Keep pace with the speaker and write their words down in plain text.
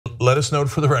let us note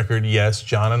for the record, yes,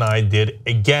 John and I did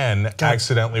again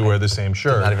accidentally wear the same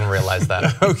shirt. Did not even realize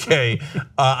that. Okay,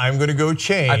 I'm gonna go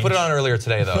change. I put it on earlier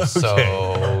today though, so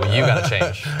you gotta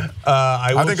change.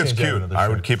 I think it's cute. I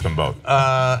would keep them both.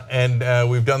 And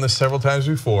we've done this several times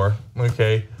before,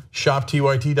 okay?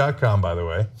 ShopTYT.com, by the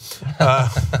way.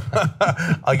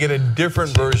 I'll get a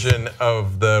different version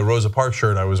of the Rosa Parks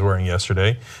shirt I was wearing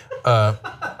yesterday.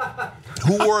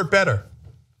 Who wore it better?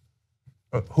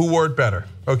 Who wore it better?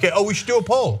 Okay, we should do a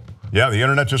poll. Yeah, the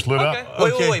internet just lit up.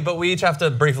 Wait, but we each have to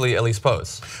briefly at least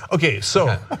pose. Okay,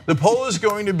 so the poll is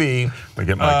going to be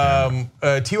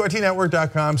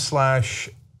tytnetwork.com/ shirt.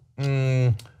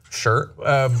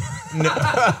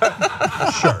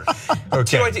 Shirt.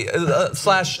 Okay.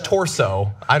 TYT /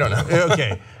 torso. I don't know.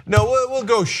 Okay. No, we'll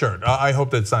go shirt. I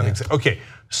hope that's not exact. Okay.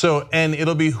 So, and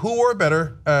it'll be who wore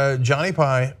better, Johnny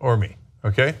Pie or me.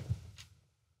 Okay.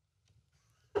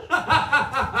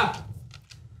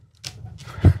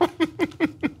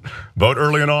 Vote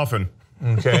early and often.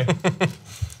 Okay.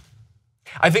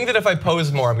 I think that if I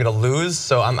pose more, I'm gonna lose.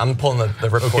 So I'm pulling the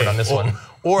ripcord on this one.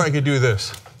 Or I could do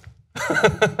this.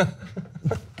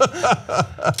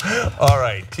 All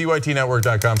right,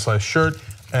 tytnetwork.com/shirt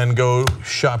and go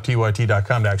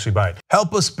shoptyt.com to actually buy it.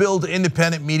 Help us build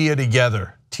independent media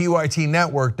together.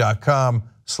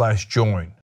 tytnetwork.com/join.